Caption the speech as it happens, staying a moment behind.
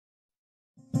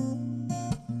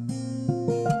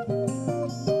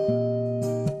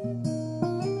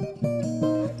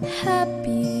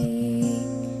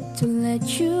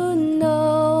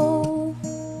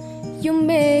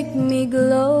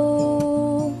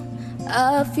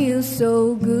I feel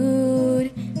so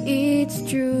good, it's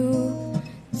true.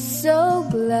 So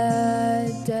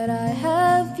glad that I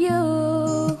have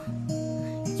you.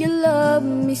 You love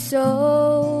me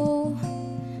so.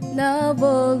 Now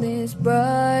all is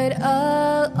bright,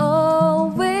 I'll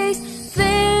always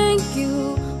thank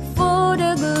you for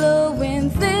the glow,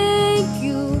 and thank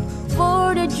you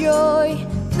for the joy.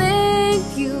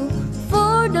 Thank you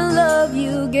for the love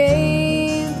you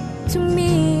gave to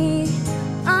me.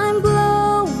 I'm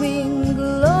glowing,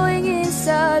 glowing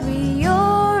inside with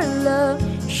your love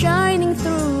shining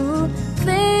through.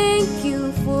 Thank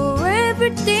you for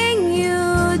everything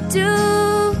you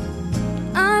do.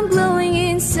 I'm glowing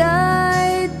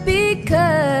inside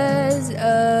because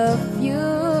of you.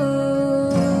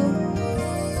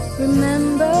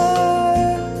 Remember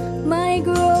my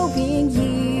growing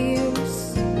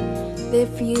years, they're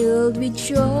filled with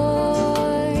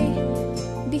joy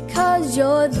because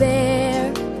you're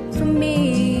there for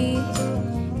me.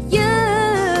 You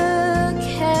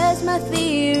cast my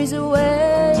fears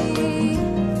away,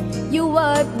 you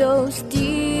wiped those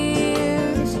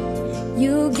tears,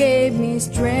 you gave me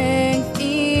strength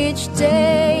each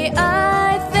day.